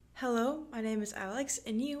Hello, my name is Alex,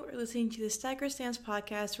 and you are listening to the Staggered Stance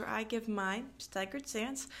podcast, where I give my staggered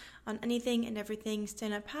stance on anything and everything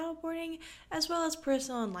stand-up paddleboarding, as well as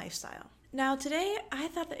personal and lifestyle. Now today, I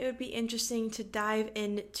thought that it would be interesting to dive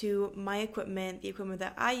into my equipment, the equipment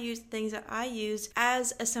that I use, things that I use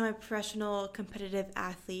as a semi-professional competitive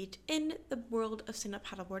athlete in the world of stand-up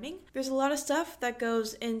paddleboarding. There's a lot of stuff that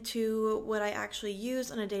goes into what I actually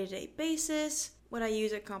use on a day-to-day basis, what I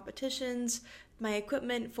use at competitions, my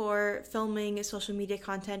equipment for filming social media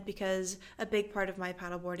content, because a big part of my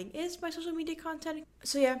paddleboarding is my social media content.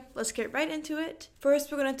 So yeah, let's get right into it.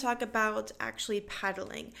 First, we're going to talk about actually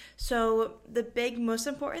paddling. So the big, most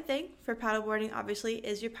important thing for paddleboarding, obviously,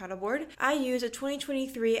 is your paddleboard. I use a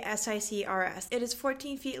 2023 SIC RS. It is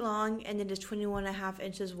 14 feet long and it is 21.5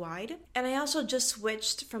 inches wide. And I also just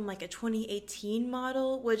switched from like a 2018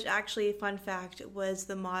 model, which actually, fun fact, was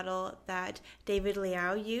the model that David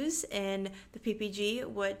Liao used in the PPG,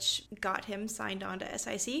 which got him signed on to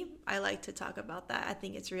SIC. I like to talk about that. I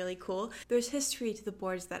think it's really cool. There's history to the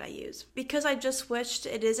boards that I use. Because I just switched,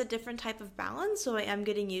 it is a different type of balance, so I am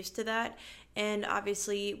getting used to that. And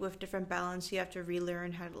obviously with different balance, you have to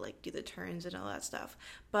relearn how to like do the turns and all that stuff.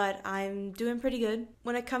 But I'm doing pretty good.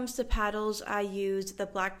 When it comes to paddles, I use the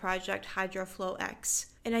Black Project HydroFlow X.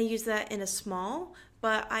 And I use that in a small,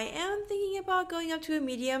 but I am thinking about going up to a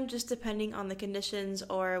medium, just depending on the conditions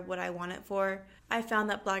or what I want it for. I found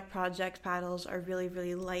that Black Project paddles are really,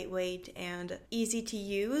 really lightweight and easy to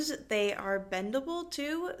use. They are bendable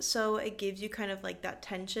too, so it gives you kind of like that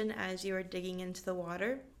tension as you are digging into the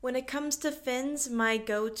water. When it comes to fins, my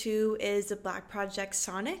go-to is the Black Project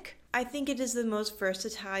Sonic. I think it is the most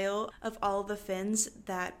versatile of all the fins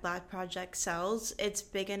that Black Project sells. It's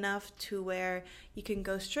big enough to where you can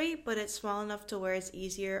go straight, but it's small enough to where it's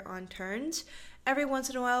easier on turns. Every once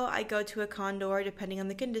in a while, I go to a Condor depending on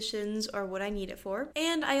the conditions or what I need it for.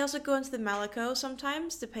 And I also go into the Malico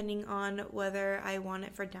sometimes, depending on whether I want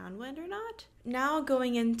it for downwind or not. Now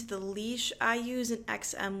going into the leash, I use an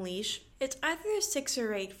XM leash. It's either a 6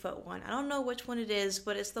 or 8 foot one. I don't know which one it is,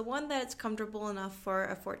 but it's the one that's comfortable enough for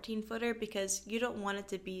a 14 footer, because you don't want it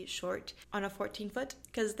to be short on a 14 foot,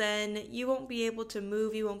 because then you won't be able to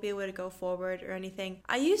move, you won't be able to go forward or anything.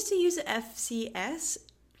 I used to use an FCS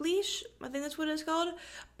leash, I think that's what it's called,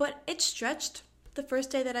 but it stretched. The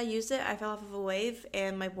first day that I used it, I fell off of a wave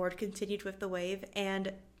and my board continued with the wave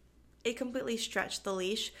and it completely stretched the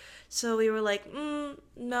leash. So we were like,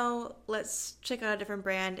 no, let's check out a different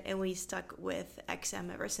brand, and we stuck with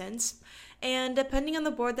XM ever since. And depending on the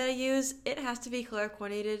board that I use, it has to be color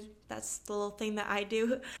coordinated. That's the little thing that I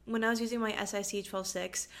do. When I was using my SIC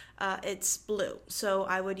 12.6, it's blue, so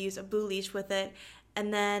I would use a blue leash with it.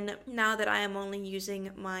 And then now that I am only using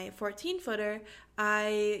my 14 footer,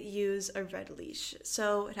 I use a red leash.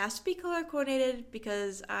 So it has to be color coordinated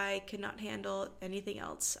because I cannot handle anything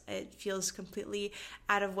else. It feels completely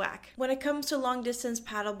out of whack. When it comes to long distance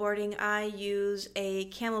paddleboarding, I use a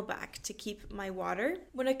Camelback to keep my water.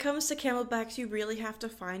 When it comes to Camelbacks, you really have to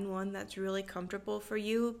find one that's really comfortable for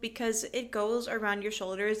you, because it goes around your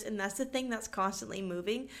shoulders and that's the thing that's constantly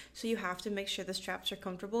moving. So you have to make sure the straps are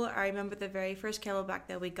comfortable. I remember the very first Camelback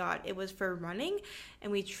that we got, it was for running,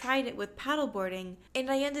 and we tried it with paddleboarding, and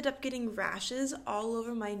I ended up getting rashes all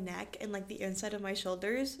over my neck and like the inside of my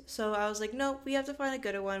shoulders. So I was like, no, we have to find a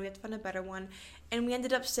gooder one, we have to find a better one. And we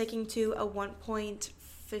ended up sticking to a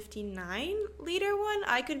 1.59 liter one.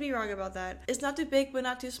 I could be wrong about that. It's not too big but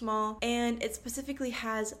not too small, and it specifically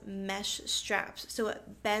has mesh straps, so it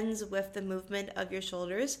bends with the movement of your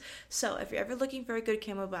shoulders. So if you're ever looking for a good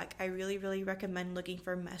Camelback, I really, really recommend looking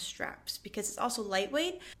for mesh straps, because it's also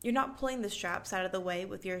lightweight. You're not pulling the straps out of the way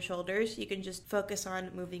with your shoulders. You can just focus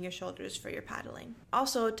on moving your shoulders for your paddling.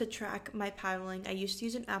 Also, to track my paddling, I used to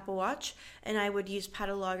use an Apple Watch and I would use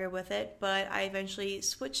Paddle Logger with it, but I eventually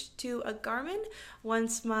switched to a Garmin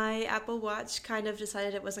once my Apple Watch kind of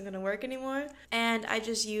decided it wasn't going to work anymore. And I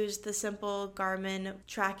just used the simple Garmin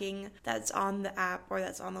tracking that's on the app or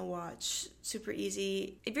that's on the watch. Super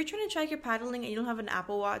easy. If you're trying to track your paddling and you don't have an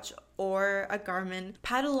Apple Watch or a Garmin,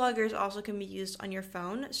 paddle loggers also can be used on your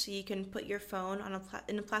phone. So you can put your phone on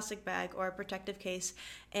in a plastic bag or a protective case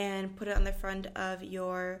and put it on the front of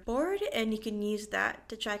your board, and you can use that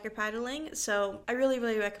to track your paddling. So I really,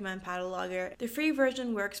 really recommend Paddle Logger. The free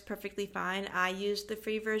version works perfectly fine. I used the free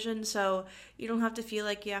free version, so you don't have to feel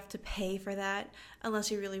like you have to pay for that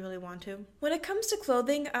unless you really, really want to. When it comes to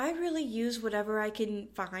clothing, I really use whatever I can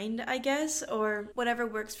find, I guess, or whatever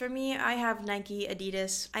works for me. I have Nike,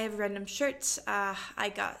 Adidas, I have random shirts,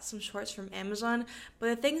 I got some shorts from Amazon, but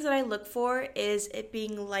the things that I look for is it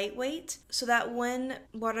being lightweight so that when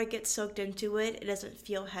water gets soaked into it, it doesn't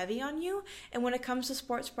feel heavy on you. And when it comes to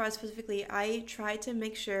sports bras specifically, I try to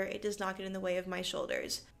make sure it does not get in the way of my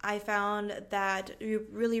shoulders. I found that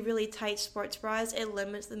really, really tight sports bras, it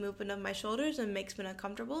limits the movement of my shoulders and makes me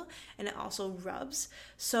uncomfortable, and it also rubs.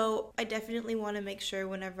 So I definitely want to make sure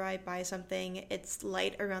whenever I buy something, it's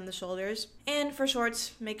light around the shoulders. And for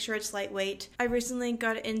shorts, make sure it's lightweight. I recently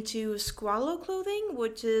got into Squalo clothing,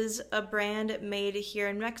 which is a brand made here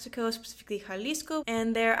in Mexico, specifically Jalisco,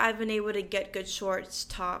 and there I've been able to get good shorts,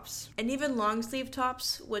 tops, and even long sleeve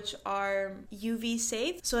tops, which are UV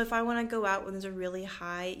safe. So if I want to go out when there's a really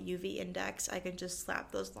high UV index, I can just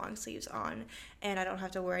slap those long sleeves on and I don't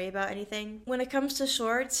have to worry about anything. When it comes to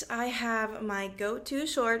shorts, I have my go-to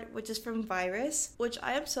short, which is from Virus, which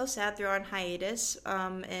I am so sad they're on hiatus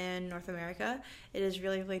in North America. It is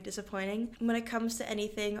really, really disappointing. When it comes to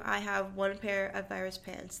anything, I have one pair of Virus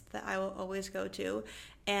pants that I will always go to,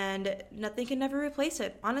 and nothing can ever replace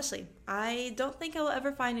it, honestly. I don't think I will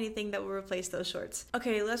ever find anything that will replace those shorts.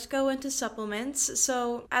 Okay, let's go into supplements.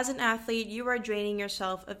 So as an athlete, you are draining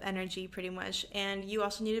yourself of energy pretty much, and you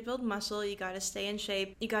also need to build muscle. You gotta stay in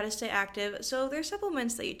shape, you gotta stay active, so there's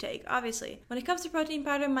supplements that you take, obviously. When it comes to protein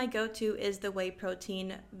powder, my go-to is the whey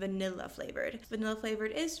protein vanilla flavored. Vanilla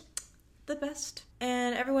flavored is the best.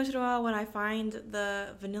 And every once in a while when I find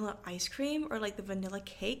the vanilla ice cream or like the vanilla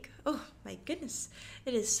cake, oh my goodness,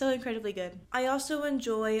 it is so incredibly good. I also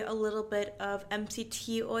enjoy a little bit of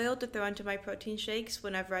MCT oil to throw into my protein shakes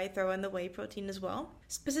whenever I throw in the whey protein as well.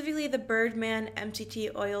 Specifically the Birdman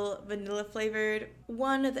MCT oil vanilla flavored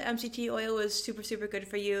one. The MCT oil is super, super good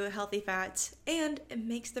for you, healthy fats, and it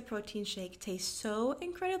makes the protein shake taste so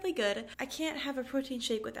incredibly good. I can't have a protein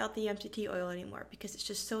shake without the MCT oil anymore because it's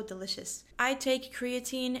just so delicious. I take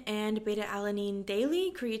creatine and beta-alanine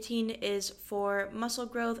daily. Creatine is for muscle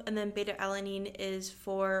growth, and then beta-alanine is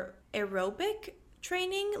for aerobic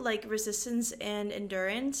training, like resistance and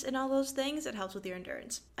endurance and all those things. It helps with your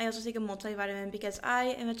endurance. I also take a multivitamin because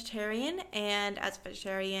I am vegetarian, and as a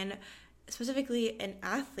vegetarian, specifically an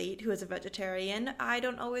athlete who is a vegetarian, I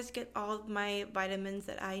don't always get all of my vitamins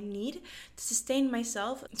that I need to sustain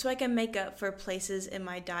myself, so I can make up for places in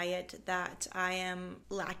my diet that I am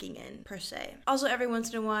lacking in, per se. Also, every once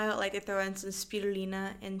in a while, I like to throw in some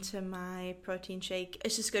spirulina into my protein shake.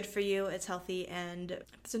 It's just good for you, it's healthy, and if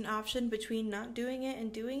it's an option between not doing it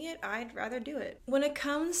and doing it, I'd rather do it. When it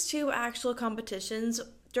comes to actual competitions,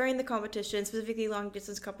 during the competition, specifically long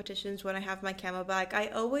distance competitions, when I have my camo bag, I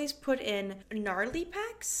always put in Gnarly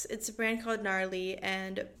packs. It's a brand called Gnarly,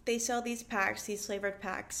 and they sell these packs, these flavored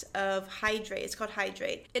packs of Hydrate. It's called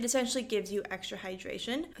Hydrate. It essentially gives you extra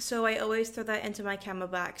hydration. So I always throw that into my camo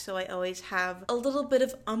bag, so I always have a little bit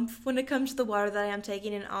of oomph when it comes to the water that I am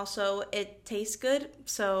taking, and also it tastes good,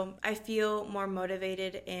 so I feel more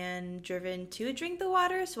motivated and driven to drink the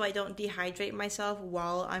water, so I don't dehydrate myself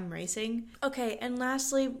while I'm racing. Okay, and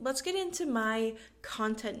lastly, let's get into my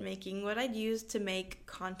content making, what I'd use to make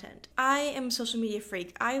content. I am a social media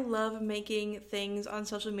freak. I love making things on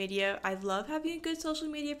social media. I love having a good social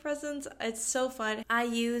media presence. It's so fun. I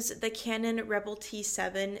use the Canon Rebel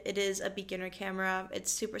T7. It is a beginner camera.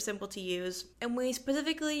 It's super simple to use. And we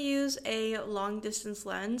specifically use a long distance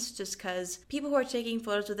lens just because people who are taking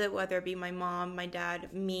photos with it, whether it be my mom, my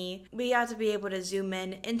dad, me, we have to be able to zoom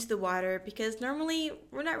in into the water because normally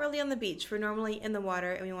we're not really on the beach. We're normally in the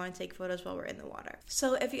water and we want to take photos while we're in the water.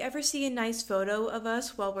 So if you ever see a nice photo of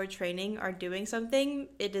us while we're training or doing something,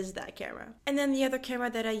 it is that camera. And then the other camera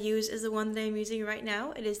that I use is the one that I'm using right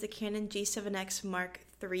now. It is the Canon G7X Mark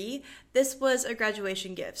III. This was a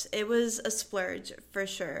graduation gift. It was a splurge for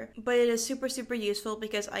sure, but it is super, super useful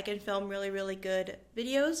because I can film really, really good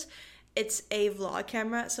videos. It's a vlog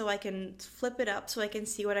camera, so I can flip it up so I can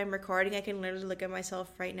see what I'm recording. I can literally look at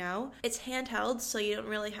myself right now. It's handheld, so you don't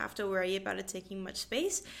really have to worry about it taking much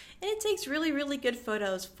space, and it takes really, really good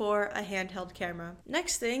photos for a handheld camera.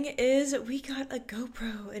 Next thing is we got a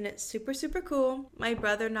GoPro, and it's super, super cool. My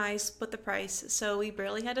brother and I split the price, so we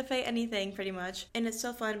barely had to pay anything pretty much, and it's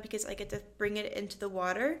so fun because I get to bring it into the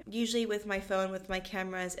water. Usually with my phone, with my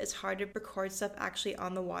cameras, it's hard to record stuff actually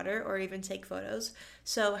on the water or even take photos,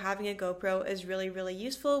 so having a GoPro is really, really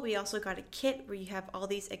useful. We also got a kit where you have all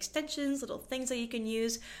these extensions, little things that you can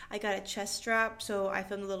use. I got a chest strap, so I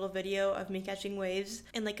filmed a little video of me catching waves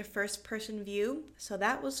in like a first person view, so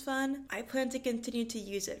that was fun. I plan to continue to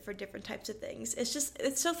use it for different types of things.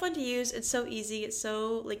 It's so fun to use, it's so easy, it's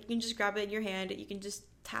so like you can just grab it in your hand, you can just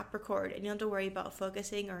tap record and you don't have to worry about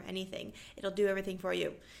focusing or anything. It'll do everything for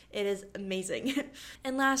you. It is amazing.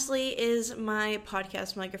 And lastly is my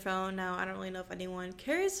podcast microphone. Now, I don't really know if anyone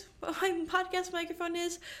cares what my podcast microphone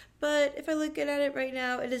is, but if I look at it right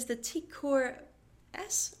now, it is the T-Core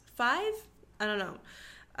S5? I don't know.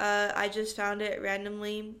 I just found it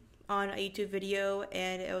randomly on a YouTube video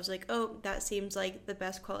and it was like, oh, that seems like the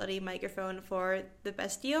best quality microphone for the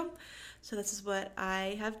best deal. So this is what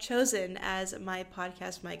I have chosen as my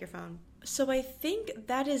podcast microphone. So I think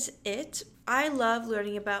that is it. I love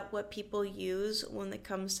learning about what people use when it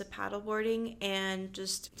comes to paddleboarding and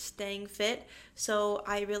just staying fit. So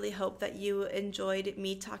I really hope that you enjoyed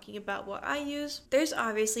me talking about what I use. There's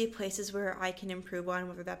obviously places where I can improve on,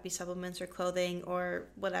 whether that be supplements or clothing or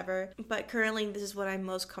whatever. But currently this is what I'm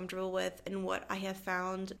most comfortable with and what I have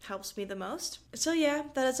found helps me the most. So yeah,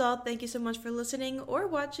 that is all. Thank you so much for listening or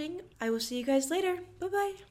watching. I will see you guys later. Bye-bye.